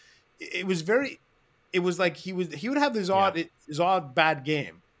like he would have his odd bad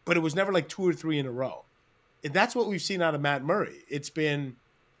game, but it was never like 2 or 3 in a row. And that's what we've seen out of Matt Murray. It's been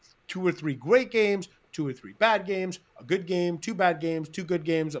 2 or 3 great games, 2 or 3 bad games, a good game, 2 bad games, 2 good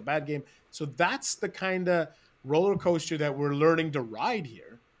games, a bad game. So that's the kind of roller coaster that we're learning to ride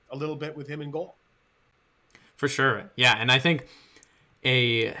here a little bit with him in goal. For sure. Yeah. And I think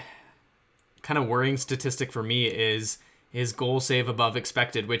a kind of worrying statistic for me is his goal save above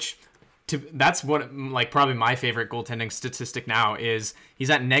expected, which that's what like probably my favorite goaltending statistic now is he's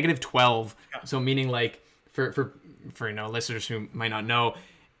at -12. Yeah. So meaning like for listeners who might not know,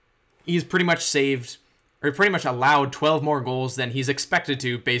 he's pretty much saved or pretty much allowed 12 more goals than he's expected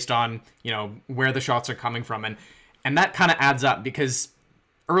to based on, where the shots are coming from. And that kind of adds up because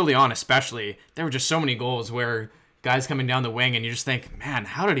early on, especially, there were just so many goals where guys coming down the wing and you just think, man,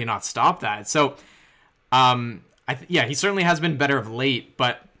 how did he not stop that? So, he certainly has been better of late,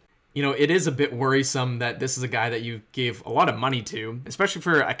 but it is a bit worrisome that this is a guy that you gave a lot of money to, especially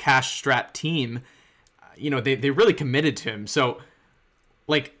for a cash-strapped team. They really committed to him. So,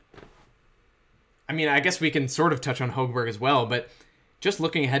 I guess we can sort of touch on Högberg as well, but just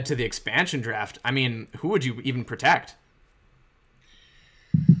looking ahead to the expansion draft, who would you even protect?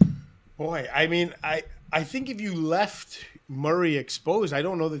 Boy, I think if you left Murray exposed, I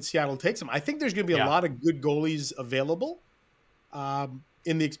don't know that Seattle takes him. I think there's going to be a lot of good goalies available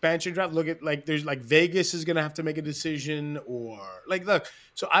in the expansion draft. Look at there's Vegas is going to have to make a decision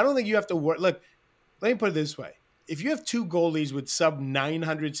so I don't think you have to work. Look, let me put it this way. If you have 2 goalies with sub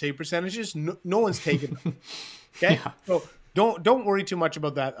 900 save percentages, no one's taking them. Okay. Yeah. So don't worry too much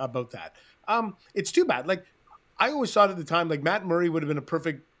about that. It's too bad. Like I always thought at the time, like Matt Murray would have been a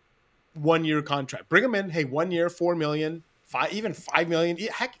perfect 1-year contract. Bring him in. Hey, 1 year, $4 million, even $5 million,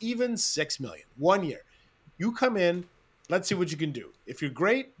 heck, even $6 million, 1 year. You come in, let's see what you can do. If you're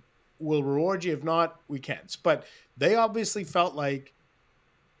great, we'll reward you. If not, we can't. But they obviously felt like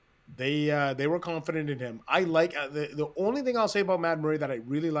they were confident in him. I like the only thing I'll say about Matt Murray that I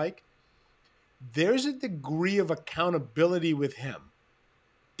really like, there's a degree of accountability with him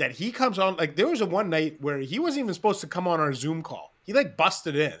that he comes on. Like there was a one night where he wasn't even supposed to come on our Zoom call. He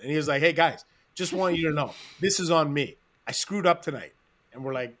busted in and he was like, "Hey guys, just want you to know this is on me. I screwed up tonight." And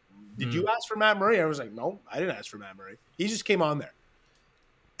we're like, "Did you ask for Matt Murray?" I was like, "No, I didn't ask for Matt Murray. He just came on there."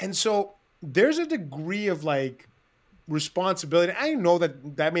 And so there's a degree of responsibility. I know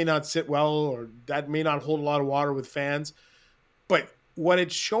that may not sit well or that may not hold a lot of water with fans, but what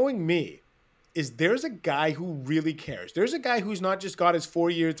it's showing me is there's a guy who really cares. There's a guy who's not just got his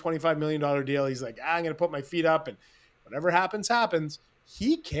 4-year, $25 million deal. He's like, I'm going to put my feet up and whatever happens, happens.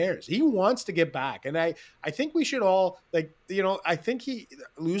 He cares. He wants to get back. And I think we should all I think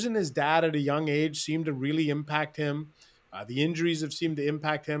losing his dad at a young age seemed to really impact him. The injuries have seemed to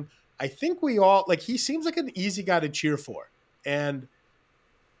impact him. I think we all he seems like an easy guy to cheer for. And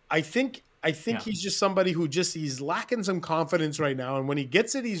I think I think he's just somebody who he's lacking some confidence right now. And when he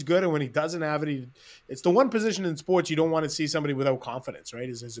gets it, he's good. And when he doesn't have it, it's the one position in sports you don't want to see somebody without confidence, right?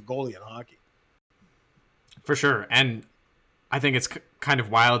 Is a goalie in hockey. For sure. And I think it's kind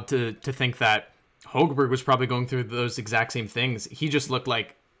of wild to think that Hogeberg was probably going through those exact same things. He just looked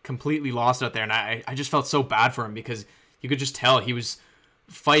like completely lost out there. And I just felt so bad for him because you could just tell he was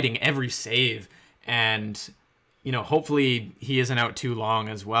fighting every save. And, hopefully he isn't out too long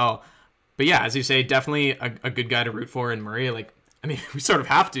as well. But yeah, as you say, definitely a good guy to root for in Murray. Like, I mean, we sort of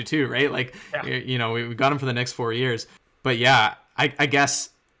have to too, right? Like, we got him for the next 4 years. But yeah, I guess,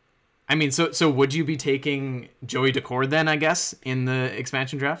 I mean, so would you be taking Joey Daccord then, I guess, in the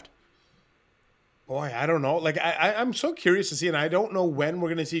expansion draft? Boy, I don't know. Like, I'm so curious to see, and I don't know when we're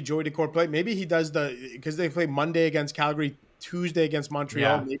going to see Joey Daccord play. Maybe he does because they play Monday against Calgary, Tuesday against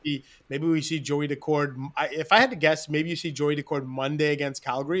Montreal. Yeah. Maybe we see Joey Daccord. If I had to guess, maybe you see Joey Daccord Monday against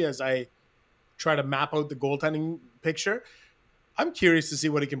Calgary as I try to map out the goaltending picture. I'm curious to see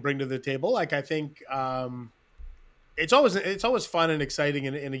what he can bring to the table. Like, I think it's always fun and exciting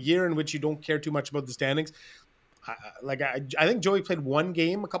in a year in which you don't care too much about the standings. I think Joey played one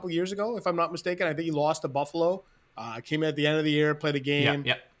game a couple of years ago, if I'm not mistaken. I think he lost to Buffalo. Came at the end of the year, played a game.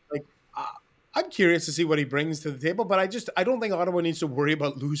 Yeah. Like, I'm curious to see what he brings to the table, but I don't think Ottawa needs to worry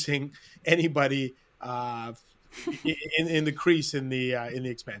about losing anybody in the crease in the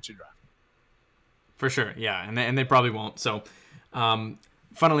expansion draft. For sure, yeah, and they probably won't. So,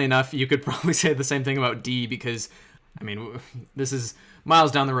 funnily enough, you could probably say the same thing about D because, I mean, this is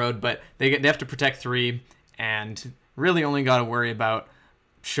miles down the road, but they have to protect 3, and really only got to worry about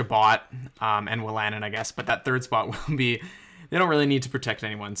Chabot and Wolanin, I guess. But that third spot will be, they don't really need to protect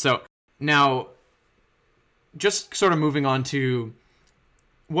anyone. So now, just sort of moving on to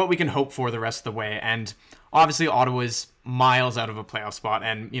what we can hope for the rest of the way, and obviously Ottawa's miles out of a playoff spot,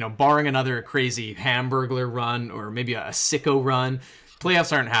 and barring another crazy Hamburglar run or maybe a sicko run,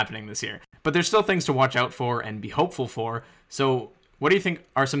 playoffs aren't happening this year. But there's still things to watch out for and be hopeful for. So what do you think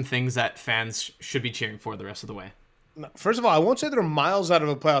are some things that fans should be cheering for the rest of the way? First of all, I won't say they're miles out of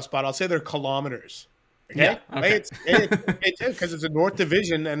a playoff spot. I'll say they're kilometers. Okay? Yeah, okay. It's because it's a North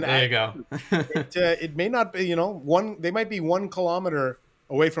Division, and there you go. It may not be, they might be 1 kilometer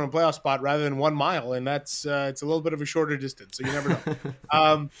away from a playoff spot rather than 1 mile, and that's it's a little bit of a shorter distance, so you never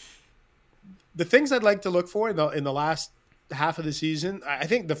know. The things I'd like to look for in the last half of the season, I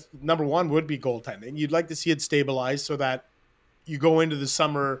think the number one would be goaltending. You'd like to see it stabilize so that you go into the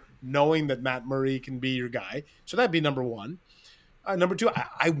summer knowing that Matt Murray can be your guy. So that'd be number one. Number two,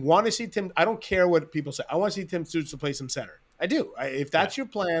 I want to see Tim. I don't care what people say. I want to see Tim Stützle play some center. I do. If that's your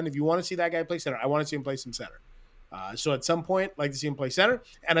plan, if you want to see that guy play center, I want to see him play some center. So at some point, I'd like to see him play center.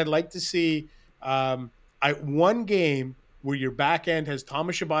 And I'd like to see one game where your back end has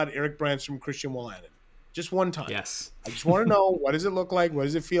Thomas Chabot, Eric Branstrom, Christian Wolanin. Just one time. Yes. I just want to know, what does it look like? What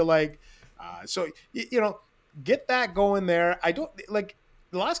does it feel like? So, get that going there. I don't like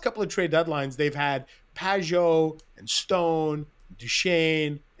the last couple of trade deadlines. They've had Pajot and Stone,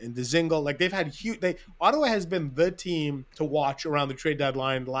 Duchesne, and Dzingel. Like they've had huge. Ottawa has been the team to watch around the trade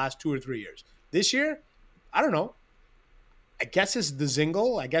deadline the last 2 or 3 years. This year, I don't know. I guess it's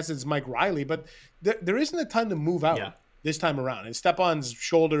Dzingel. I guess it's Mike Riley, but there isn't a ton to move out this time around. And Stepan's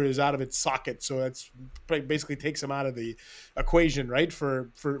shoulder is out of its socket, so that's basically takes him out of the equation, right? For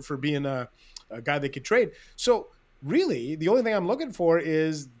being a guy they could trade. So really, the only thing I'm looking for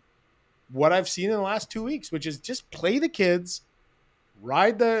is what I've seen in the last 2 weeks, which is just play the kids,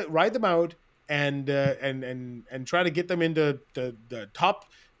 ride them out, and try to get them into the top,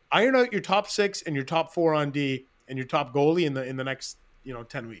 iron out your top 6 and your top 4 on D and your top goalie in the next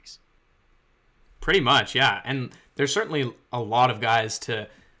 10 weeks. Pretty much, yeah. And there's certainly a lot of guys to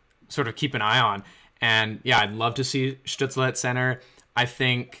sort of keep an eye on. And yeah, I'd love to see Stützle at center. I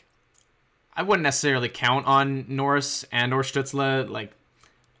think I wouldn't necessarily count on Norris and or Stützle like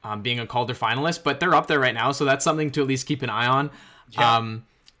being a Calder finalist, but they're up there right now, so that's something to at least keep an eye on. Yeah.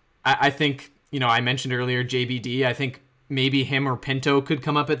 I think, I mentioned earlier JBD. I think maybe him or Pinto could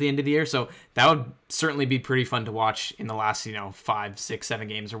come up at the end of the year, so that would certainly be pretty fun to watch in the last 5, 6, 7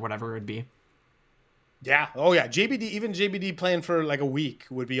 games or whatever it would be. Yeah. Oh, yeah. Even JBD playing for like a week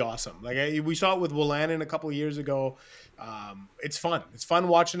would be awesome. Like we saw it with Wolanin a couple of years ago. It's fun. It's fun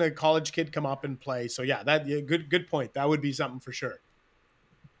watching a college kid come up and play. So yeah, good point. That would be something for sure.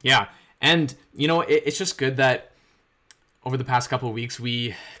 Yeah. And it's just good that over the past couple of weeks,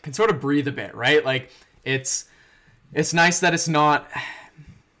 we can sort of breathe a bit, right? Like it's nice that it's not,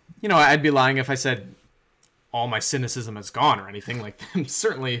 I'd be lying if I said all my cynicism is gone or anything. Like I'm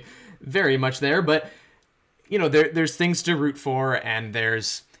certainly very much there, but there's things to root for, and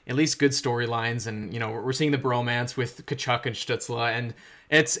there's at least good storylines, and we're seeing the bromance with Tkachuk and Stützle, and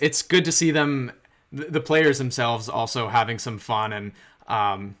it's good to see them, the players themselves, also having some fun,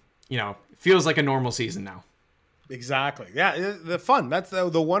 and feels like a normal season now. Exactly. Yeah, the fun. That's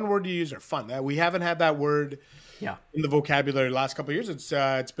the one word you use, are fun. We haven't had that word in the vocabulary the last couple of years.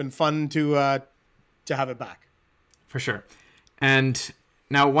 It's been fun to have it back. For sure. And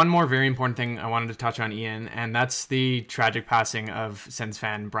now one more very important thing I wanted to touch on, Ian, and that's the tragic passing of Sens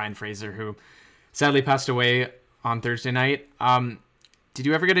fan Brian Fraser, who sadly passed away on Thursday night. Did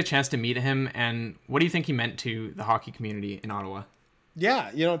you ever get a chance to meet him, and what do you think he meant to the hockey community in Ottawa?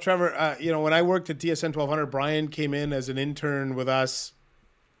 Yeah, Trevor, when I worked at TSN 1200, Brian came in as an intern with us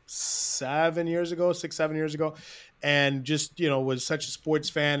 7 years ago, and just, was such a sports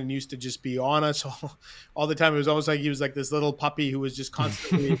fan and used to just be on us all the time. It was almost like he was like this little puppy who was just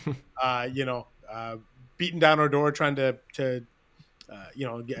constantly, beating down our door, trying to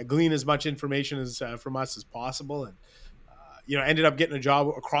glean as much information as from us as possible. And, ended up getting a job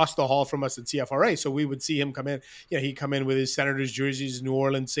across the hall from us at CFRA. So we would see him come in. He'd come in with his Senators jerseys, New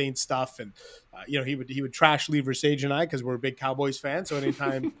Orleans Saints stuff, and he would trash Lee Versage and I, because we're big Cowboys fans. So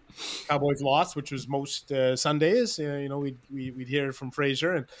anytime Cowboys lost, which was most Sundays, we'd hear from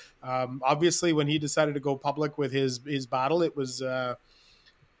Fraser. And obviously, when he decided to go public with his battle, it was a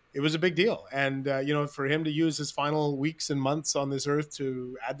big deal. And for him to use his final weeks and months on this earth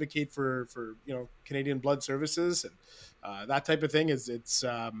to advocate for Canadian Blood Services and that type of thing,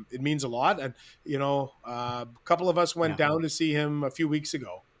 it means a lot. And a couple of us went down to see him a few weeks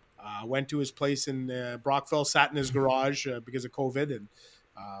ago. Went to his place in Brockville, sat in his garage because of COVID, and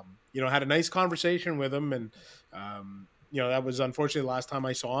had a nice conversation with him. And that was unfortunately the last time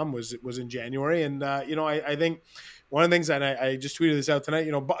I saw him was in January. And I think one of the things that I just tweeted this out tonight,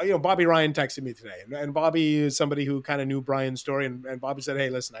 Bobby Ryan texted me today, and Bobby is somebody who kind of knew Brian's story. And Bobby said, "Hey,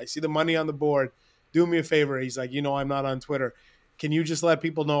 listen, I see the money on the board. Do me a favor." He's like, I'm not on Twitter. Can you just let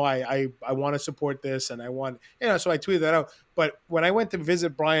people know I want to support this, and I want, so I tweeted that out. But when I went to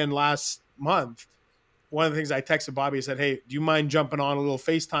visit Brian last month, one of the things I texted Bobby, I said, "Hey, do you mind jumping on a little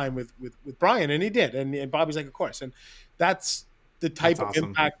FaceTime with Brian?" And he did. And Bobby's like, "Of course." And that's the type of awesome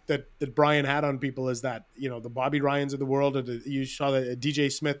impact that Brian had on people, is that, the Bobby Ryans of the world. You saw the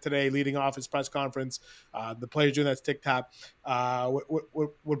DJ Smith today leading off his press conference, the players doing that stick tap.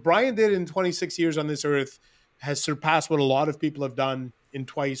 What Brian did in 26 years on this earth has surpassed what a lot of people have done in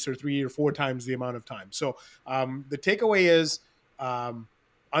twice or three or four times the amount of time. So the takeaway is,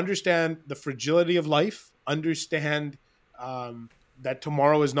 understand the fragility of life, understand that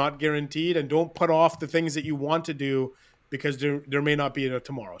tomorrow is not guaranteed, and don't put off the things that you want to do, because there may not be a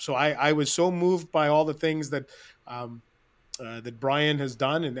tomorrow. So I was so moved by all the things that that Brian has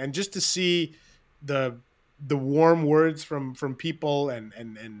done, and just to see the warm words from people, and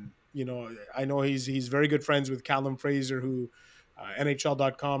I know he's very good friends with Callum Fraser, who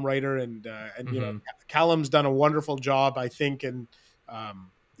NHL.com writer, and Callum's done a wonderful job, I think, in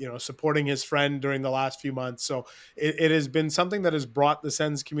supporting his friend during the last few months. So it has been something that has brought the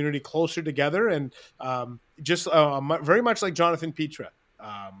Sens community closer together, and just very much like Jonathan Petra.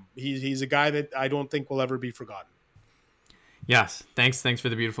 He's a guy that I don't think will ever be forgotten. Yes. Thanks for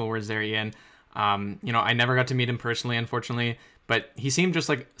the beautiful words there, Ian. I never got to meet him personally, unfortunately, but he seemed just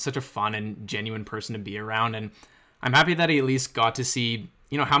like such a fun and genuine person to be around. And I'm happy that he at least got to see,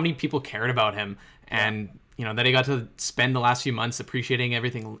 how many people cared about him, and that he got to spend the last few months appreciating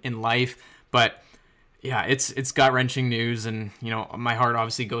everything in life. But yeah, it's gut-wrenching news, and my heart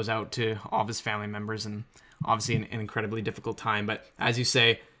obviously goes out to all of his family members, and obviously an incredibly difficult time. But as you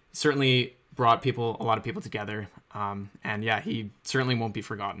say, certainly brought a lot of people together, and yeah, he certainly won't be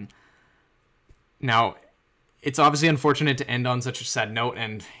forgotten. Now, it's obviously unfortunate to end on such a sad note,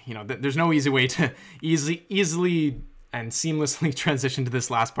 and there's no easy way to easily and seamlessly transition to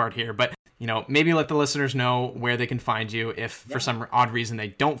this last part here, but maybe let the listeners know where they can find you if for some odd reason they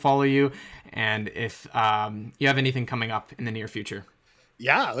don't follow you, and if you have anything coming up in the near future.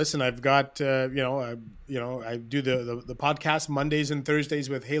 Yeah, listen, I've got, I do the podcast Mondays and Thursdays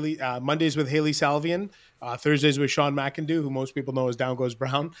with Haley, Mondays with Haley Salvian, Thursdays with Sean McIndoe, who most people know as Down Goes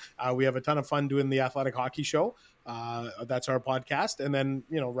Brown. We have a ton of fun doing the Athletic Hockey Show. That's our podcast. And then,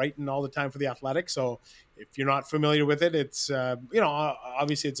 writing all the time for the Athletic. So if you're not familiar with it, it's,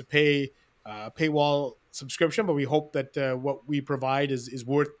 obviously it's a paywall subscription, but we hope that what we provide is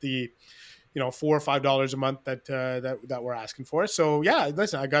worth the $4 or $5 a month that we're asking for. So yeah,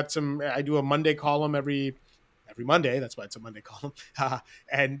 listen, I do a Monday column every Monday. That's why it's a Monday column.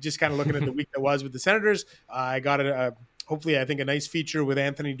 And just kind of looking at the week that was with the Senators. I got hopefully I think a nice feature with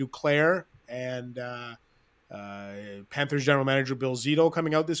Anthony Duclair and Panthers general manager Bill Zito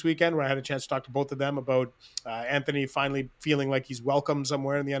coming out this weekend, where I had a chance to talk to both of them about Anthony finally feeling like he's welcome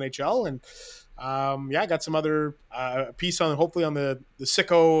somewhere in the NHL. And I got some other piece on hopefully on the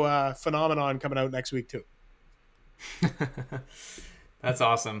sicko phenomenon coming out next week too. That's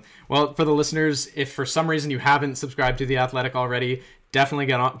awesome. Well, for the listeners, if for some reason you haven't subscribed to The Athletic already, definitely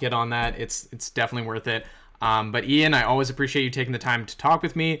get on that. It's definitely worth it. But Ian, I always appreciate you taking the time to talk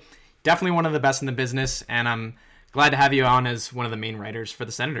with me. Definitely one of the best in the business, and I'm glad to have you on as one of the main writers for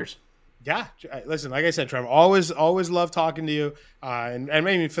the Senators. Yeah, listen, like I said, Trevor, always love talking to you, and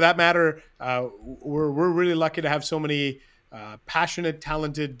maybe for that matter, we're really lucky to have so many passionate,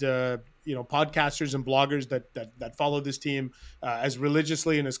 talented, podcasters and bloggers that follow this team as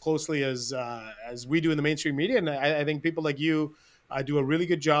religiously and as closely as we do in the mainstream media. And I think people like you do a really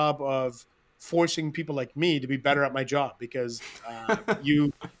good job of forcing people like me to be better at my job, because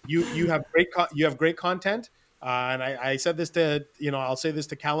you have great content. And I said this to, I'll say this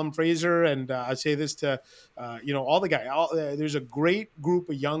to Callum Fraser, and I say this to, all the guys. There's a great group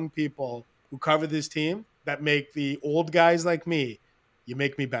of young people who cover this team that make the old guys like me, you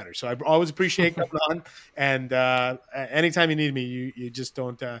make me better. So I always appreciate coming on. And anytime you need me, you just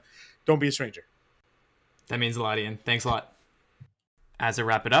don't be a stranger. That means a lot, Ian. Thanks a lot. As I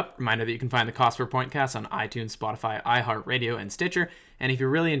wrap it up, reminder that you can find the Cost Per Pointcast on iTunes, Spotify, iHeartRadio, and Stitcher. And if you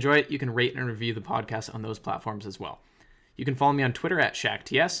really enjoy it, you can rate and review the podcast on those platforms as well. You can follow me on Twitter at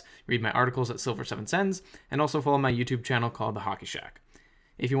ShackTS, read my articles at Silver 7 Sens, and also follow my YouTube channel called The Hockey Shack.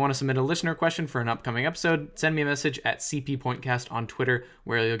 If you want to submit a listener question for an upcoming episode, send me a message at CP Pointcast on Twitter,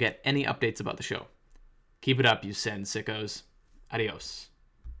 where you'll get any updates about the show. Keep it up, you Sens sickos. Adios.